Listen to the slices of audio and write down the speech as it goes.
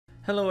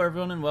Hello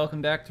everyone and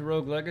welcome back to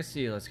Rogue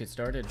Legacy. Let's get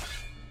started.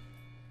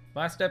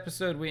 Last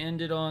episode we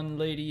ended on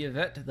Lady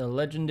Yvette, the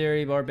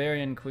legendary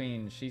barbarian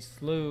queen. She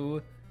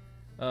slew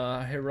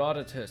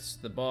Herodotus,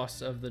 the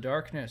boss of the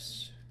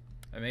darkness.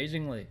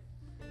 Amazingly.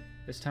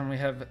 This time we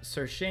have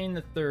Sir Shane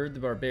III, the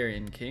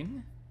barbarian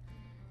king.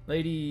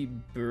 Lady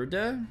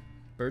Burdua,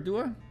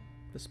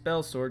 the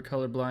spell sword,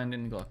 colorblind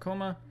and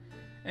glaucoma.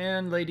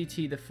 And Lady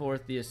T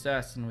IV, the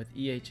assassin with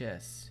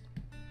EHS.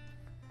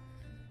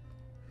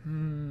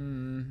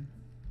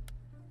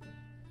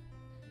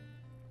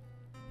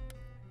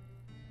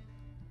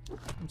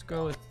 Let's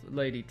go with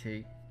Lady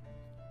T.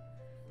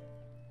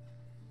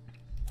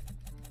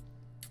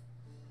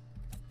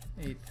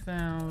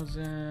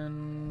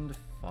 8,000,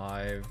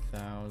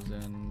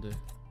 5,000.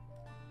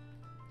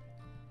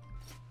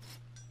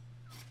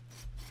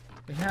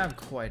 We have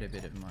quite a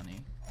bit of money.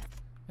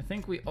 I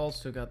think we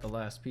also got the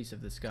last piece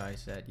of the sky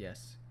set,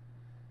 yes.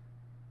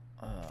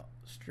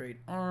 Straight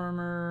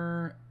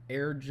armor,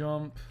 air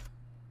jump,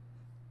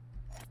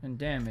 and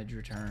damage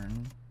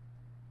return.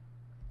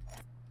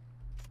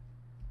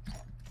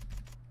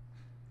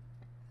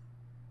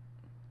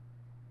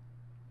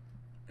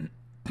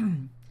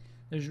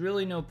 There's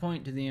really no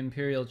point to the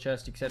Imperial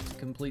chest except to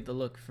complete the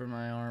look for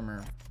my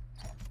armor.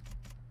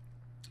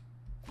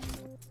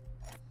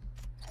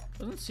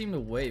 Doesn't seem to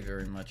weigh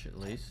very much, at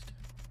least.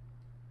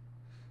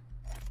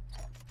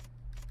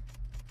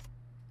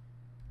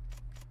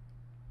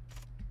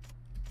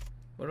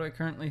 What do I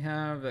currently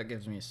have? That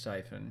gives me a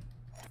siphon.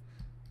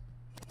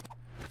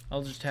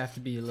 I'll just have to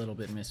be a little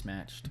bit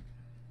mismatched.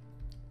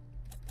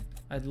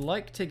 I'd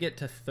like to get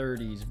to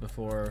 30s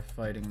before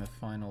fighting the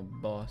final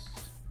boss.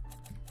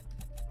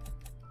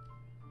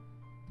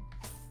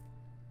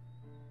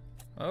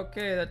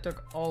 Okay, that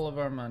took all of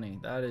our money.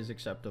 That is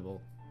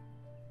acceptable.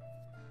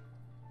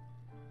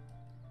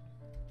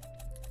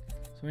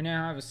 So we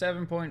now have a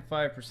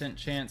 7.5%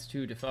 chance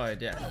to defy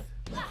death.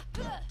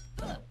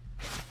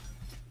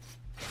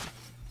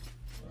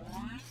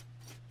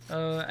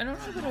 I don't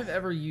know that I've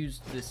ever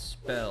used this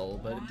spell,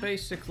 but it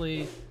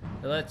basically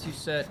lets you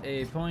set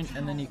a point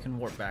and then you can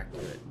warp back to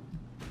it.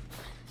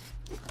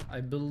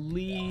 I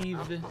believe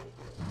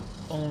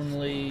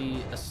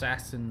only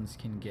assassins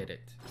can get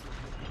it.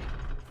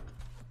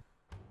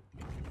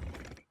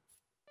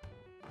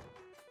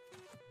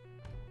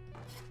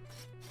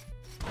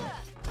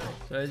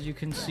 So as you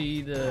can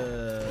see,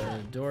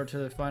 the door to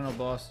the final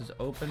boss is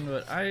open,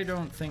 but I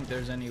don't think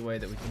there's any way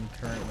that we can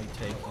currently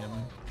take him.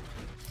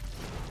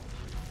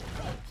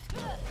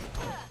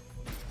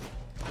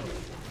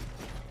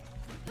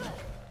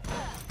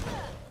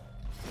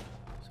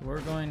 So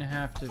we're going to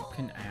have to...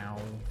 Ow.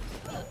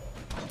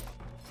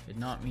 Did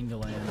not mean to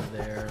land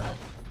there.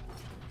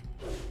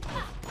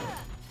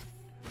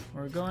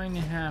 We're going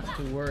to have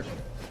to work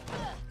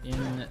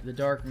in the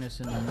darkness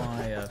and the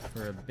Maya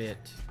for a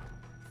bit.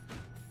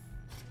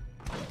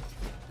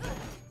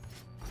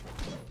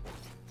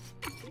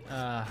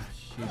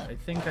 Shoot. I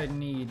think I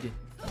need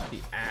the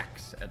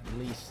axe at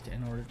least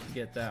in order to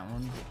get that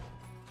one.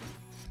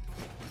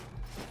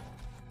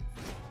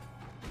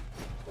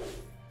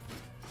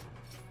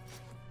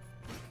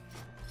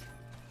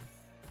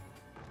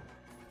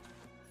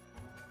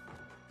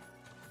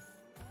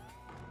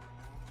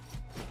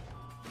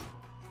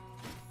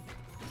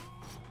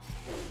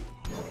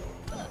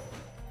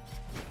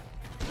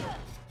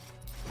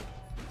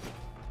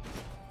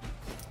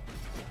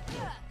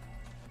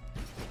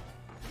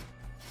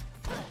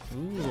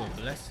 Ooh,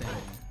 blessing.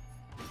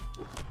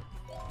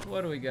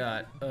 What do we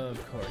got? Of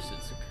course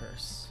it's a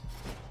curse.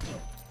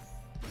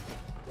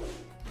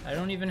 I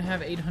don't even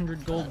have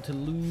 800 gold to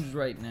lose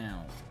right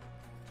now.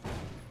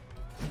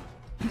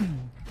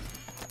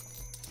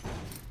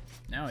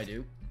 Now I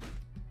do.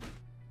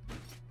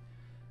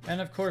 And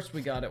of course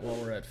we got it while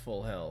we're at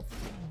full health.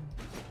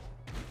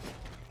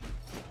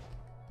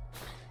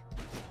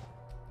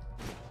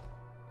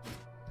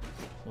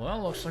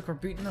 Well, looks like we're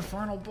beating the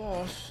final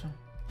boss.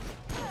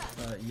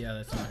 Yeah,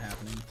 that's not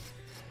happening.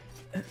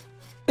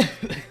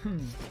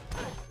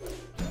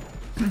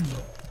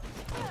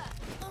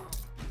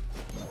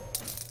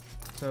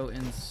 So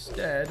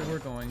instead, we're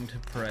going to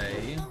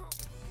pray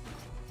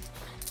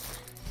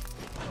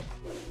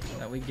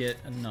that we get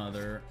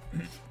another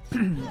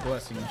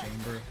blessing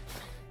chamber.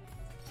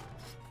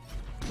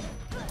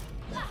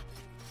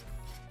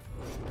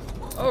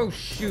 Oh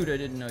shoot, I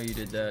didn't know you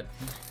did that.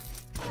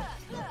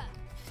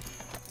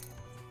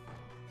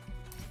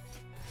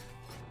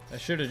 I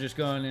should have just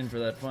gone in for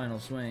that final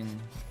swing.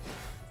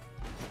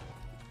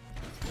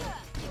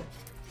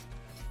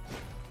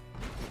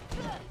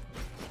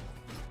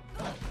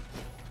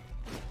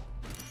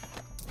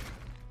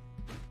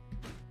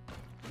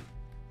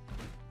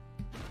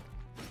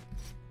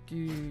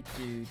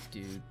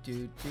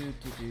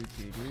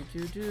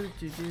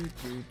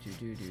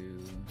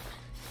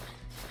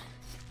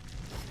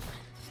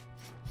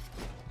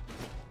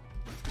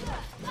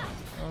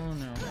 Oh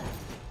no.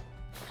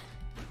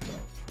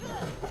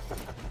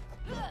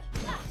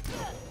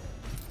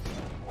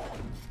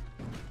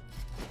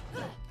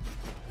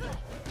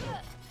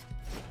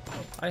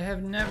 I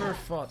have never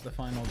fought the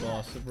final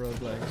boss of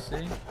Rogue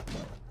Legacy.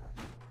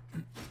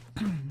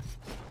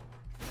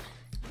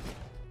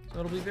 So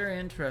it'll be very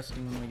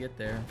interesting when we get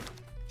there.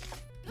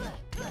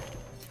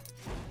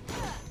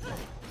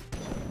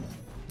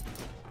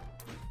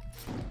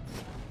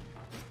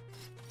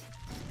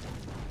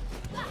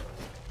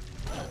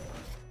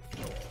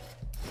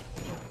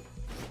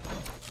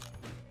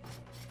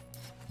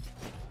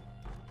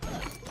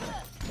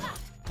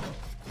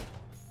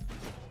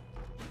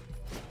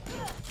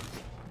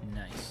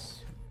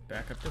 Nice.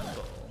 Back up to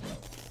full.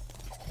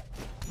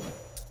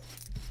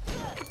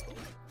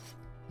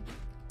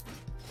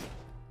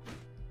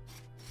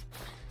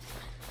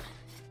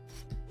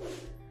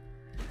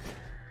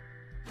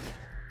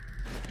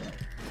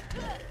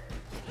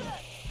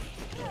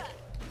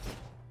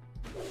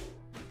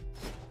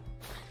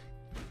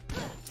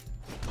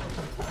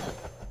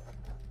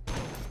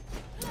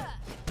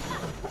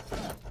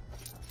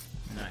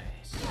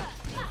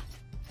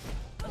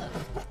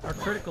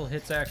 Critical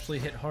hits actually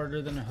hit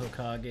harder than a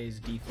Hokage's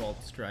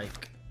default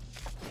strike.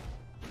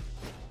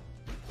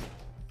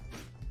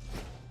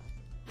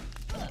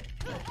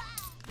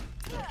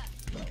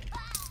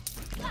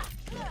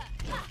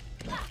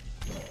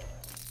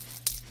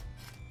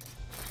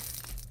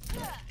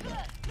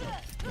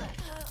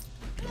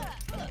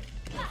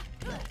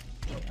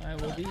 I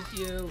will beat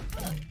you.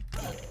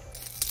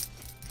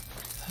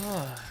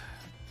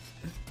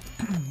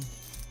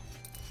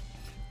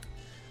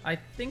 I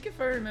think if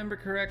I remember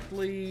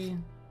correctly,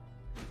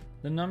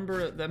 the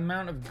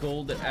amount of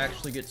gold that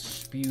actually gets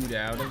spewed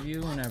out of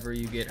you whenever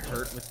you get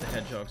hurt with the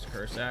Hedgehog's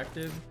Curse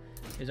active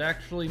is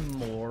actually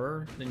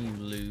more than you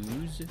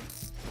lose.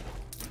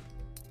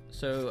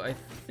 So I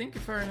think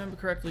if I remember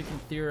correctly, you can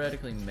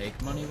theoretically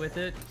make money with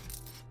it.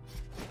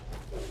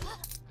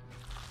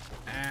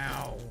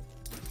 Ow.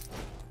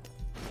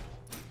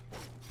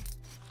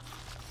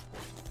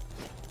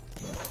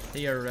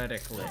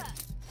 Theoretically.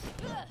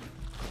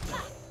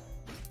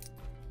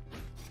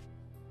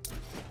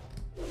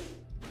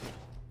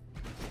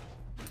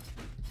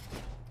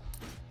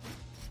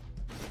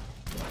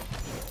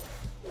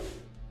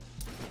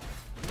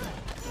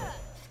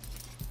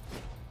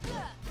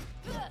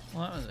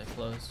 Well, that was a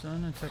close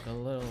one. It took a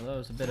little, that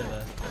was a bit of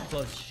a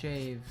close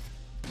shave.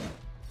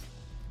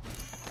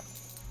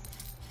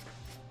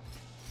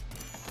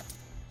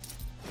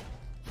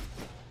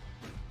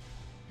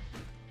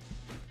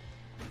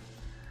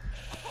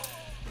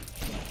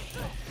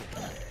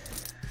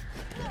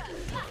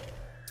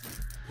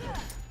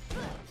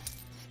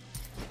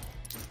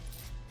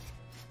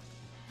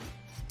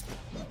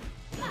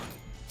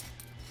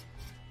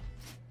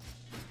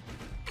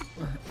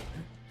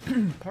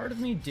 Part of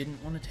me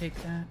didn't want to take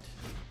that.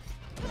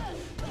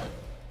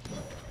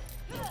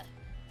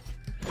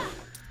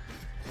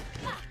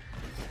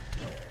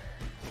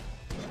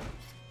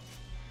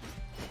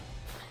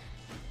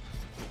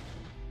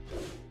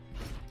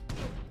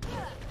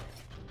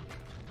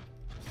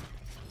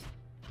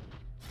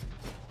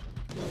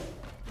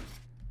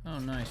 Oh,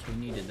 nice. We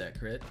needed that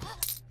crit.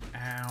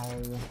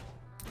 Ow.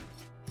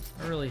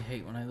 I really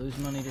hate when I lose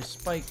money to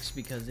spikes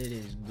because it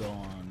is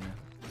gone.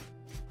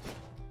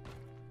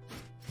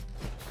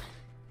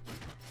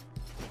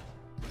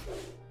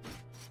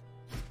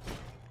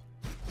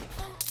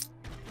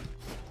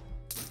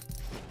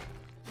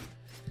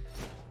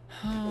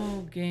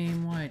 Oh,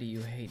 game, why do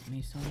you hate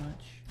me so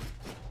much?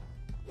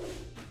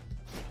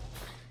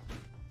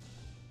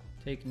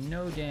 Take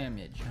no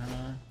damage,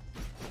 huh?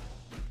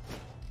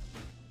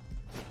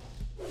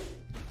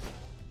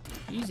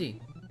 Easy.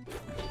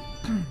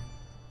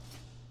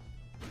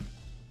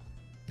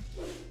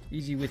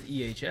 Easy with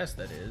EHS,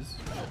 that is.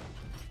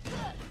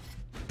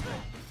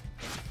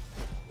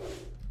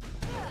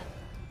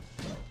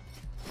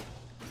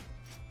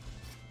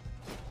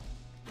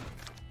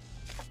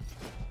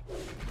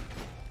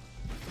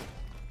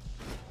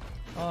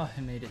 Oh,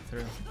 I made it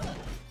through.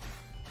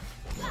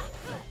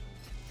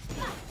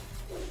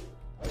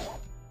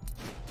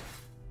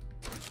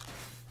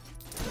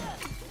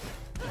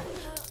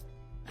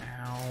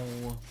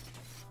 Ow.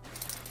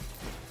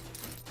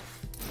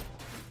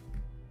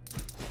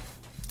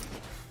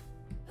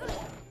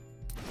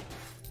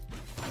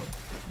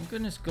 Thank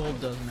goodness gold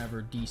doesn't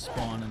ever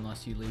despawn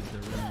unless you leave the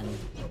room.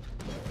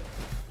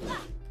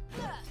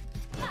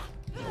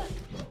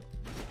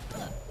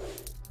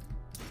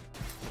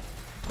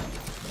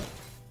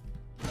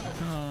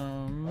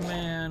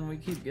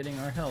 Keep getting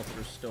our health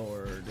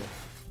restored.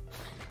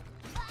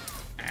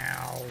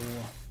 Ow.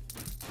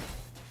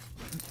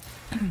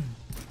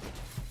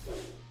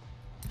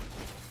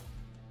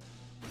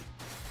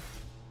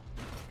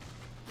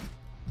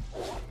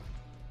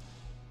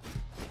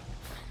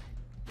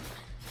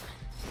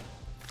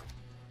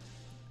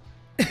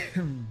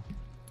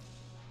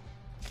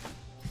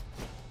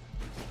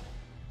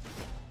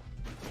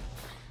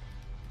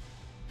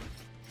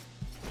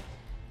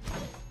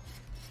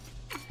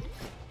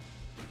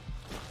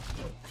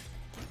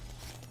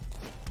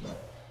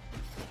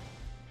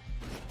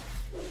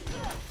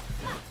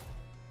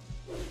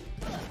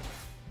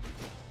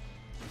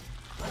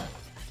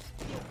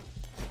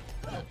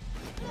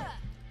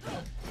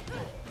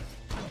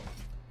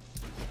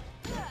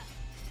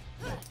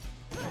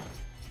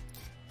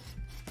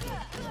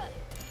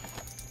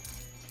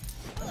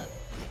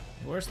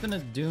 Worse than a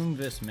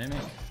Doomvis mimic.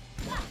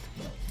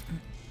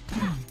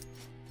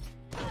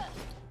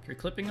 If you're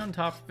clipping on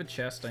top of a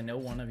chest, I know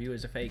one of you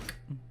is a fake.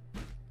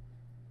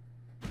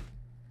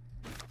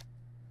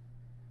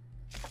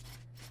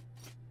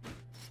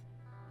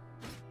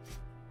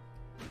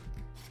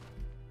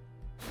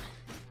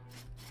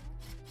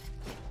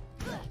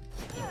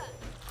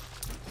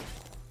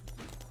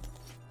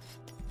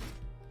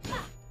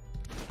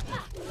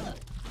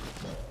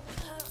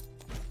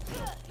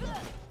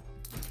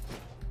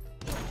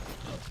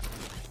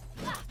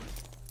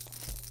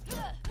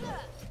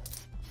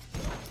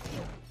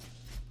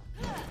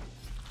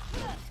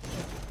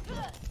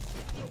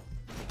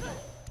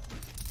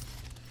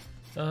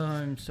 Oh,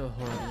 I'm so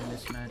horribly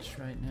mismatched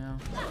right now.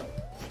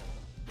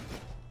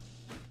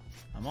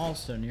 I'm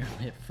also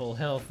nearly at full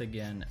health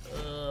again.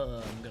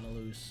 Ugh, I'm gonna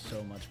lose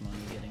so much money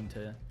getting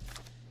to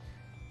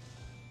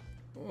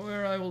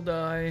where I will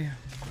die.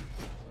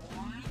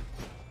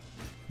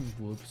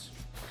 Whoops.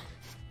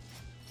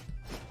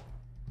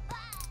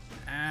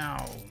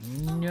 Ow.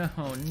 No, no,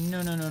 no,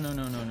 no, no, no,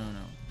 no, no,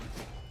 no.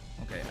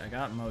 Okay, I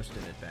got most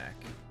of it back.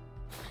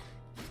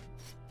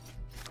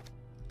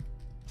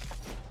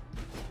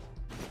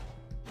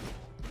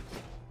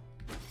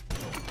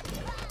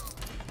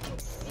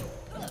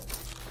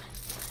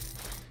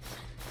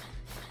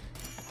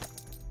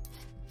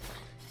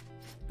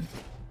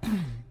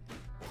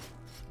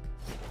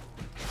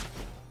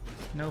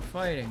 No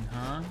fighting,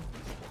 huh?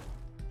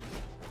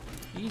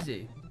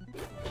 Easy.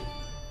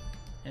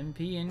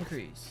 MP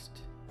increased.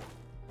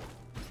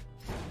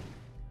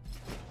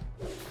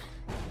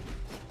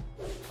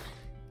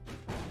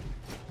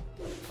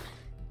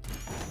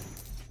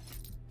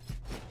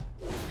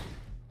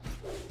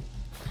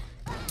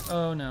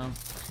 Oh no.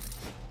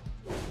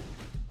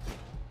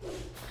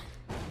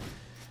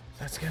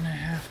 That's gonna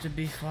have to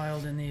be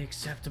filed in the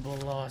acceptable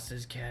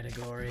losses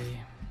category.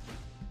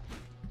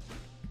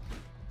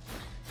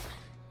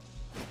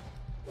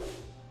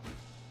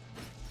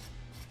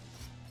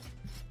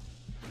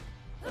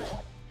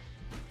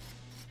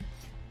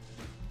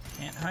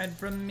 Can't hide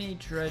from me,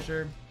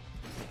 treasure.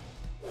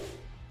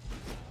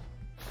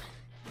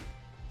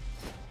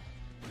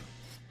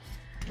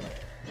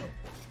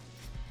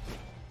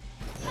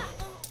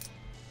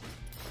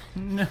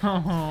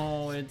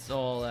 No, it's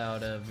all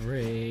out of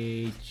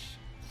reach.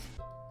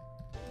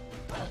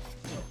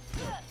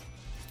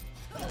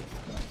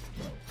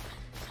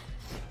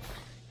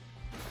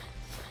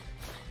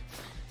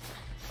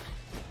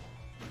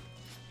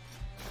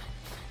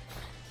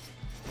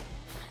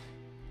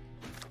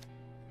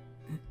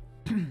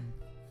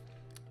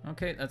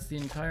 Okay, that's the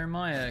entire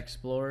Maya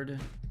explored.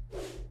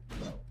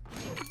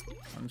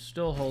 I'm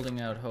still holding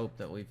out hope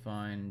that we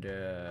find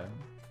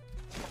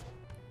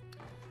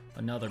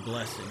another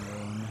blessing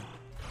room.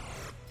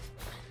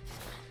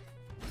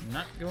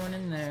 Not going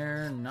in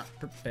there, not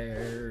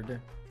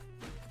prepared.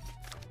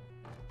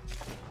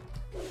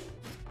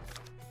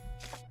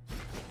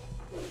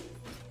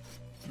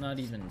 Not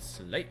even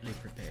slightly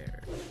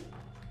prepared.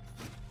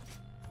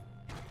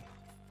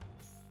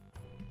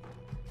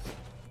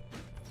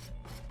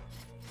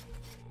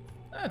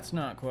 That's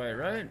not quite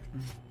right.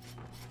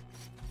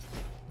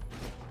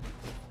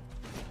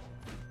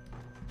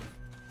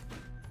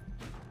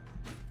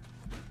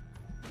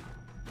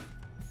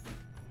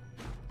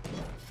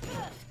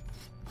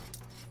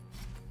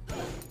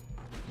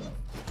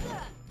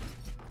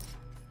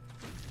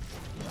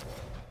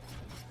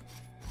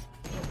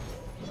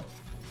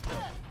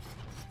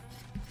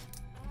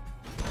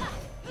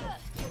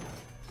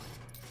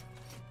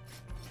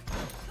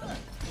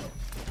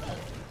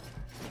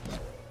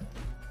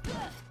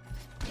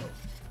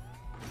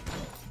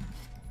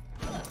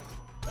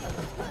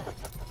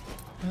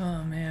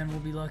 Oh man, we'll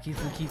be lucky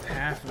if we keep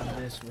half of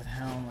this with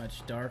how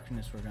much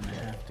darkness we're gonna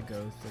have to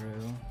go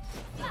through.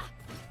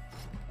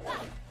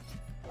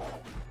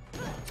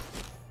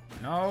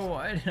 No,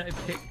 why did I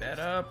pick that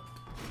up?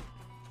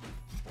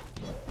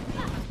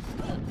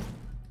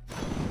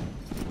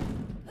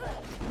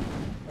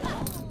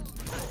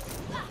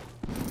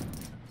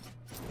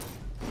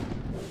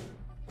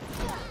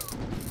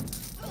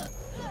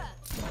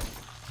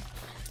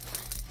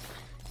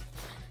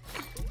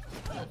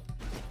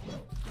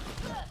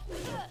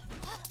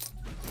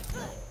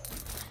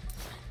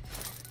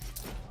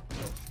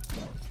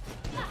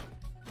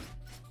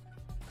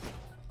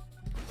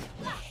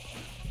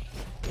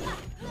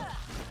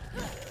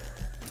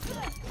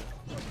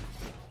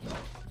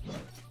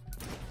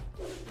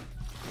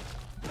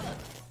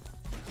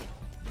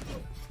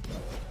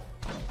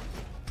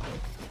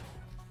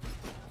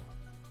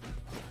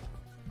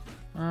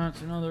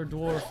 It's another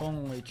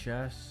dwarf-only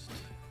chest.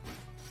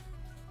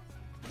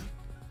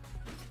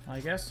 I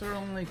guess our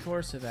only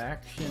course of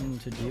action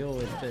to deal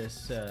with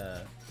this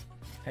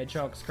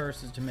Hedgehog's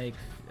Curse is to make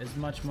as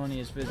much money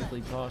as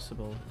physically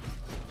possible.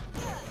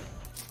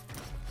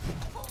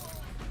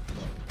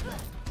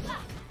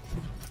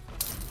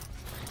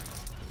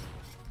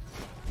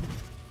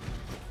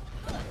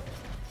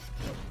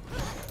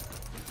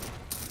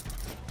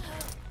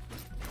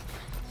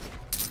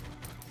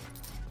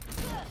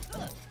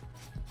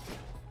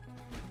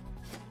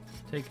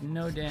 Take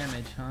no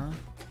damage, huh?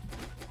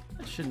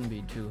 That shouldn't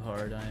be too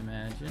hard, I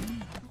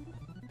imagine.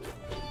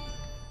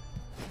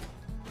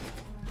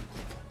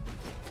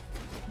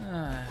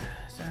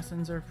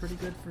 Assassins are pretty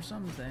good for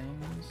some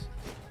things.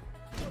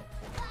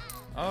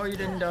 Oh, you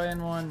didn't die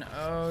in one.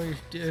 Oh, you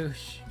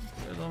douche.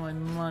 With all my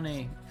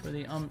money for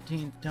the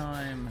umpteenth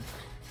time.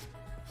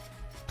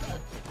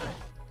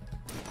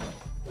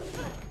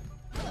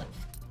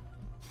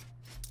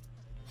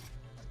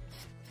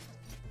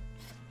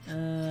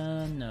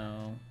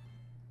 No.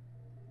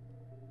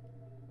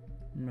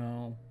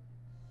 No.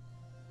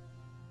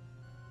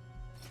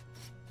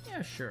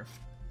 Yeah, sure.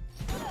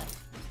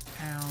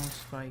 Ow,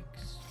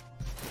 spikes.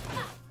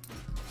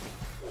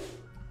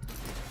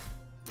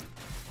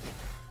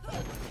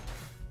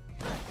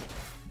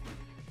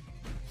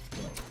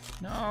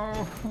 No,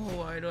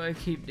 why do I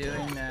keep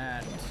doing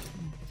that?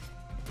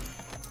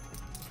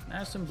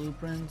 Have some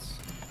blueprints.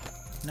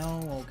 No,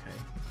 okay.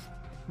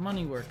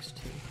 Money works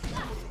too.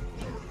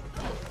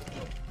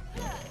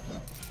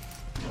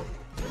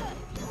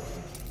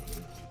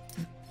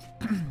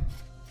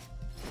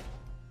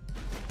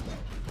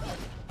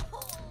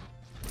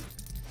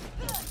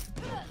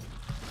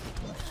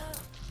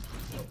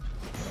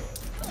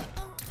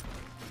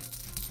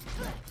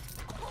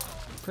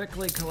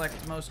 Quickly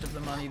collect most of the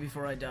money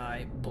before I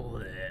die.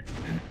 Blech.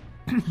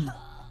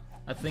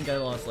 I think I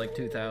lost like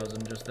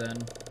 2,000 just then.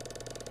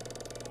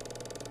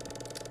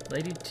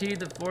 Lady T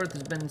the Fourth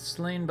has been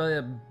slain by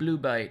a blue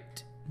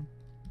bite.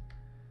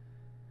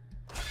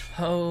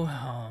 Ho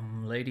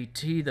hum, Lady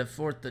T the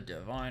Fourth, the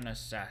Divine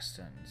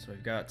Assassin. So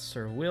we've got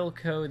Sir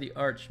Wilco the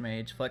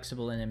Archmage,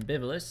 flexible and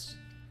ambivalous.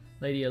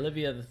 Lady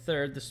Olivia the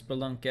Third, the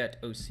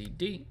Spelunkette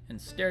OCD and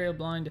stereo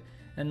blind.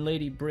 And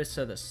Lady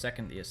Brissa the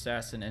Second, the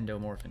Assassin,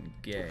 Endomorph, and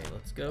Gay.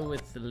 Let's go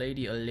with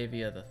Lady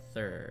Olivia the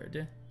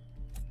Third.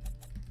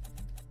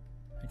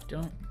 I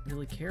don't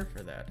really care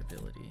for that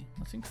ability.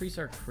 Let's increase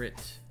our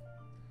crit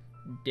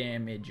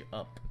damage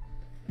up.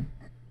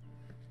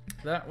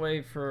 That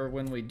way, for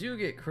when we do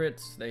get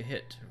crits, they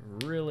hit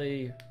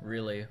really,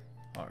 really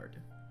hard.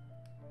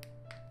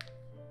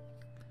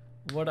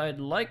 What I'd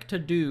like to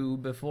do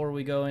before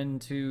we go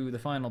into the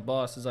final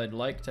boss is I'd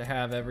like to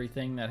have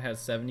everything that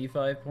has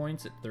 75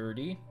 points at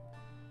 30.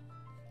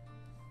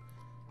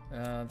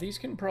 These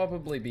can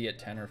probably be at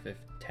 10 or 15.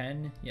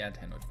 10? Yeah,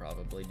 10 would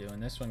probably do,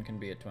 and this one can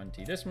be at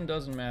 20. This one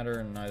doesn't matter,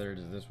 and neither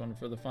does this one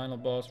for the final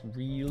boss,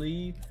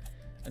 really.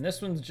 And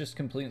this one's just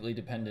completely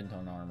dependent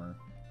on armor.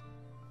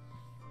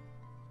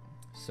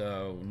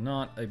 So,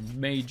 not a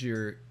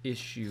major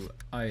issue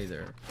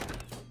either.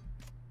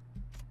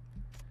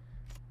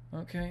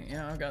 Okay,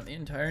 yeah, I've got the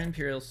entire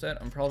Imperial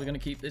set. I'm probably going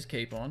to keep this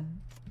cape on.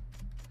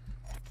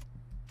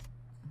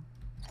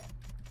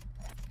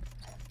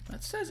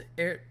 That says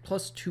air,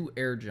 +2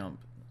 air jump.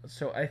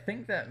 So I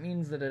think that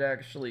means that it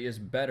actually is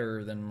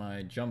better than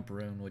my jump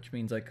rune, which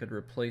means I could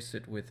replace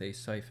it with a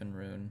siphon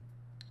rune.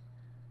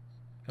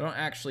 I don't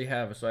actually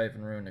have a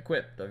siphon rune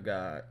equipped. I've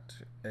got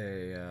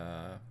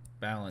a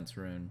balance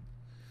rune,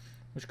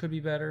 which could be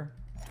better.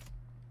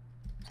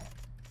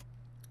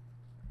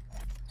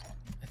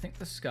 I think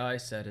the Sky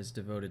set is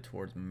devoted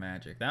towards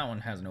magic. That one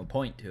has no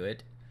point to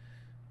it.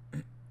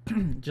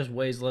 Just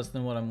weighs less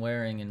than what I'm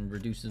wearing and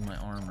reduces my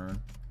armor.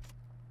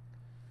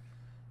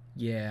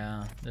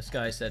 Yeah, the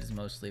Sky set is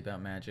mostly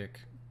about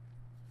magic.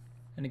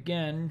 And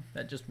again,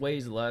 that just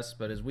weighs less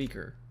but is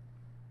weaker.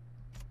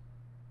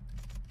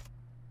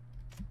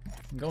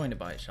 I'm going to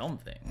buy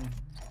something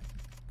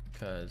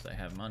because I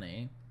have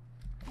money.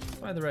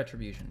 Buy the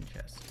Retribution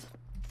chest.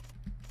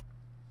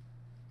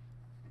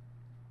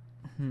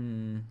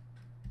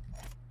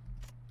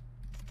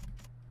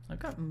 I've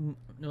got,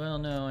 well,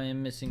 no, I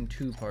am missing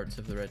 2 parts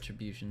of the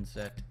Retribution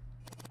set.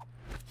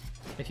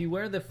 If you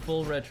wear the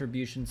full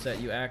Retribution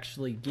set, you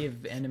actually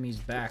give enemies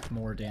back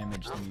more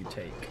damage than you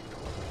take.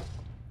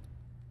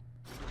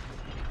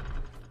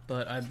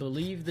 But I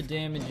believe the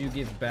damage you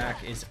give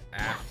back is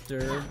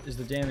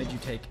the damage you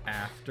take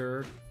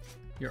after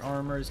your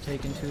armor is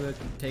taken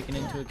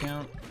into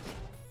account.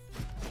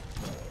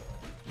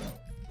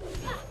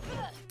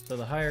 So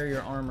the higher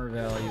your armor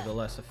value, the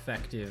less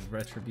effective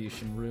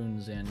Retribution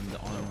runes and the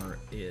armor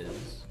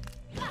is.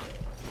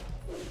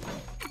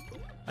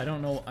 I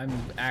don't know, I'm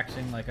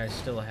acting like I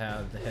still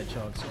have the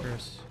Hedgehog's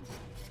Curse.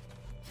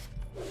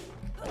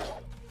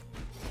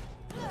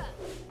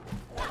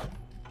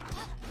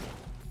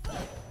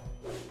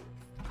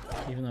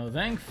 Even though,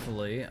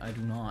 thankfully, I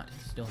do not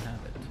still have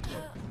it.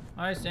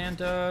 Hi,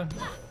 Santa!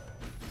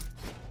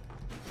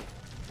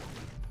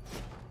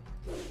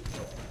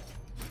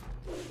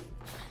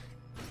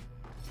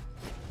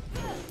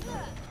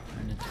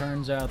 And it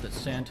turns out that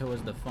Santa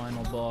was the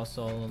final boss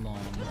all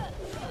along.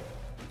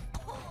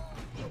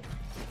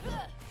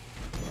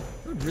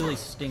 It would really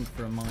stink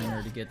for a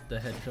miner to get the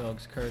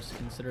Hedgehog's Curse,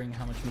 considering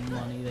how much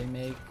money they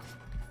make.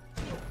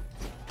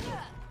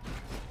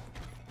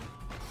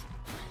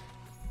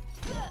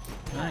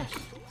 Nice.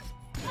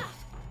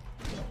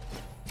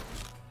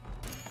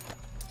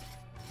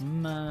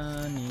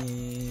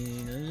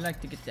 Money. I like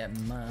to get that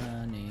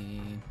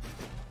money.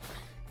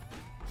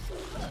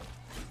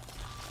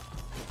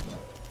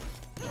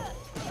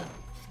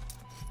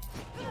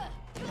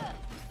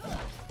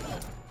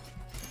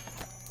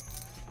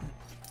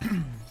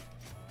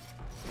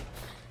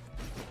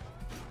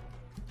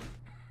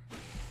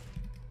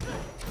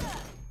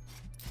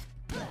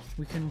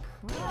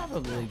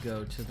 probably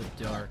go to the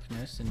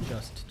darkness and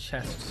just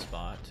chest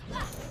spot.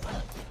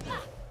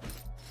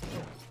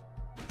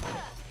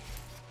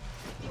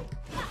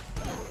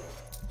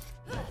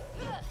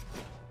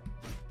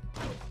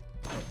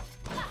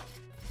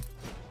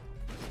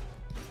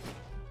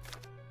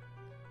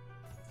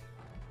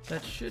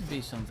 That should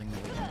be something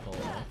that we can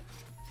pull off.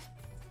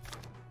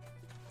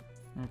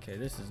 Okay,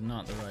 this is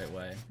not the right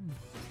way.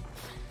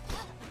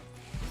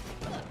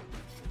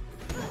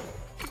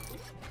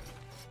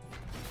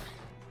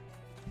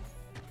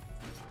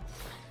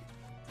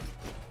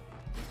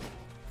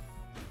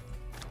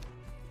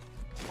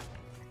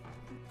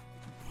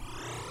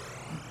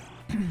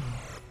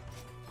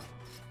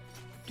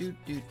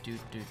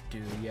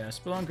 Yeah,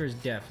 Spelunker's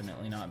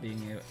definitely not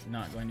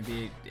going to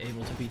be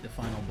able to beat the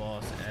final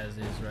boss as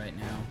is right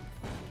now.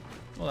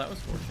 Well, that was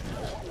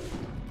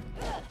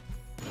fortunate.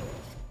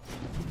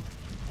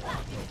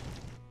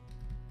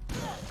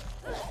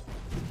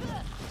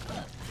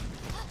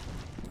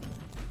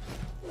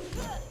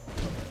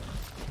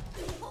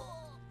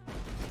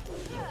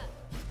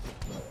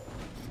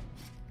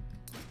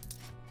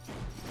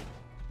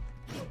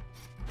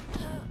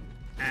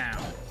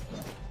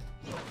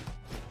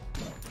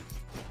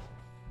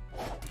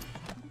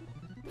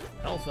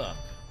 Health up.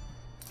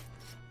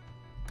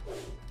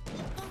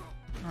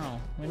 Oh,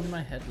 when did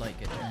my headlight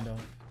get turned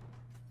off?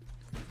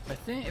 I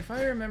think, if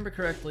I remember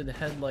correctly, the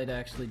headlight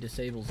actually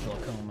disables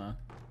glaucoma.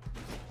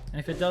 And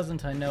if it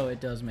doesn't, I know it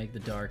does make the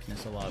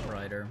darkness a lot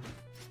brighter.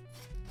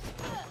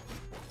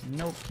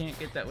 Nope, can't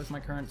get that with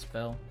my current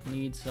spell.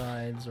 Need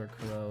scythes or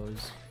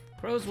crows.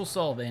 Crows will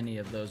solve any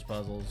of those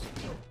puzzles.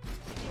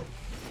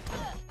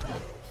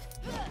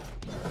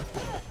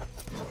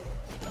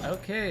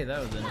 Okay, that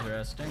was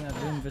interesting. That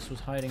Doomvis was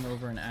hiding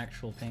over an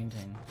actual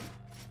painting.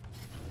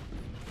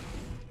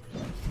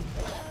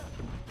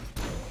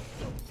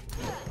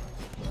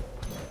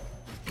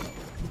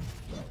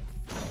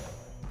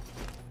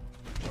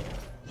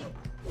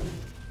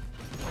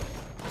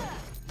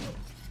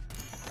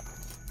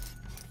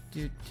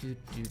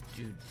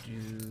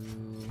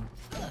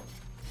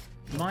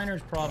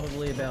 Miner's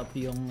probably about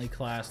the only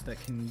class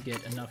that can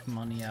get enough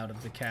money out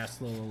of the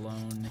castle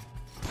alone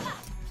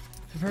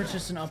to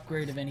purchase an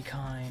upgrade of any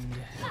kind.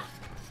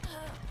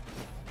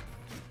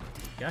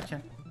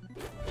 Gotcha.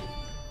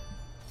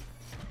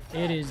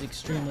 It is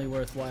extremely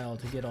worthwhile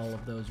to get all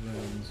of those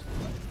runes.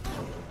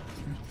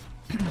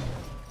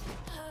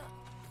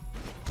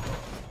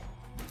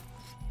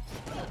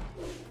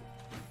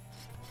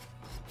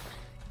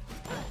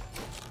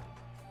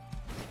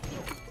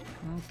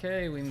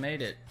 Okay, we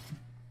made it.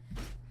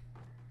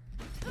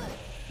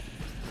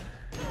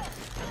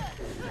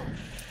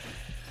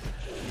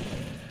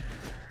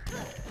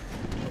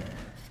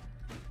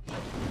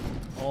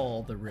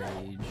 All the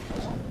rage.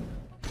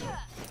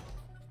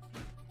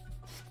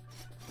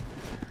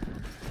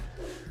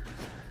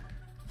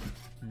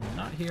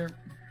 Not here.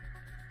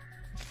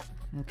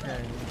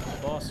 Okay,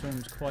 the boss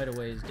room's quite a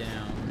ways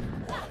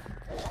down.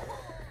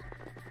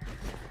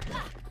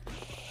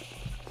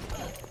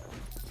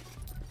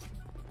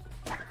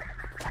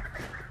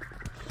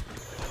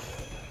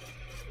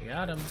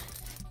 Got him.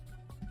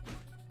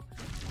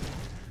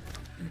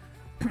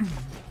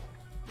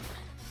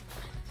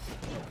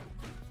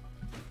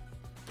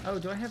 Oh,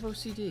 do I have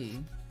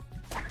OCD?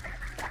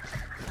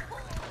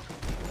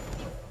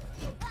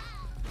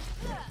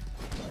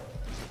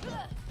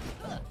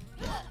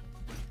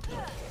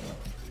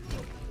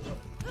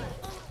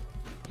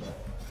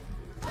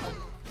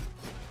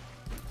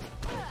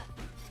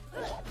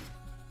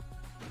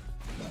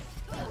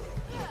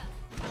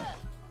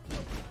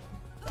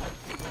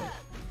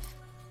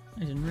 I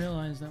didn't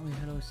realize that we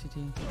had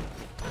OCD.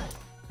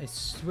 I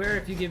swear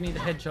if you give me the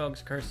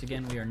Hedgehog's Curse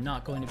again, we are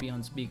not going to be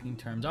on speaking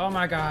terms. Oh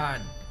my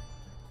god!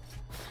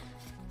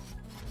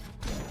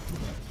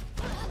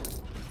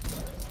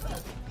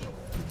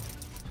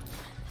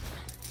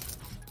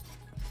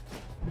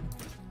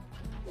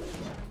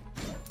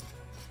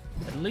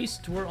 At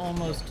least we're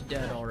almost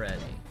dead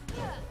already,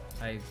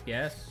 I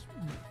guess.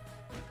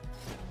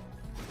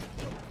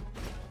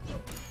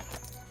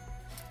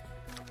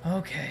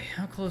 Okay,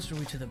 how close are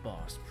we to the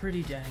boss?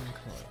 Pretty dang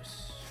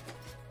close.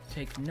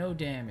 Take no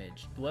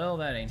damage. Well,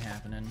 that ain't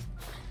happening.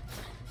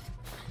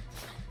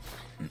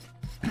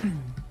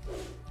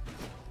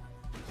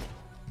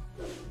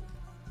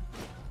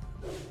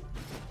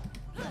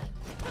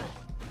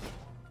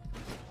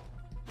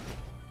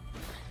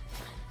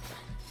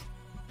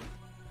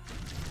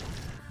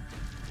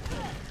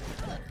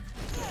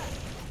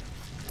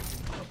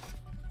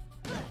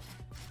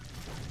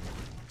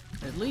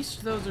 At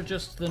least those are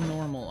just the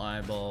normal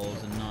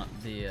eyeballs and not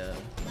the,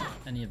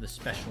 any of the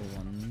special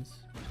ones.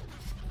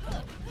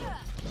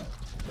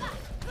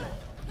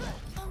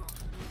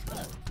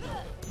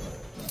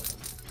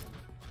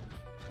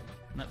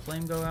 Let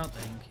flame go out,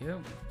 thank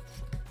you.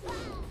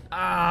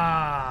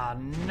 Ah,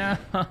 no!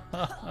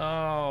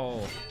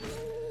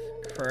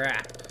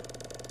 Crap.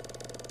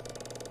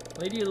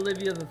 Lady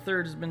Olivia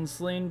III has been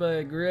slain by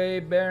a Grey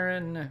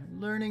Baron.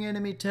 Learning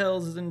enemy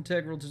tells is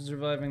integral to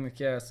surviving the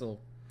castle.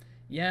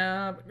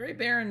 Yeah, but Great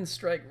Barons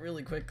strike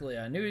really quickly.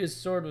 I knew his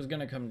sword was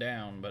gonna come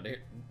down, but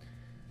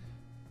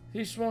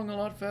he swung a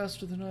lot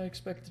faster than I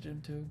expected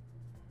him to.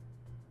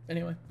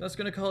 Anyway, that's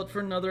gonna call it for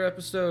another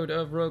episode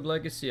of Rogue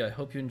Legacy. I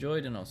hope you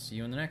enjoyed, and I'll see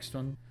you in the next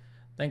one.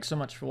 Thanks so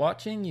much for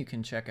watching. You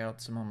can check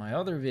out some of my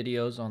other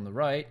videos on the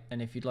right,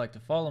 and if you'd like to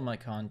follow my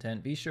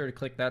content, be sure to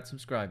click that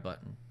subscribe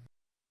button.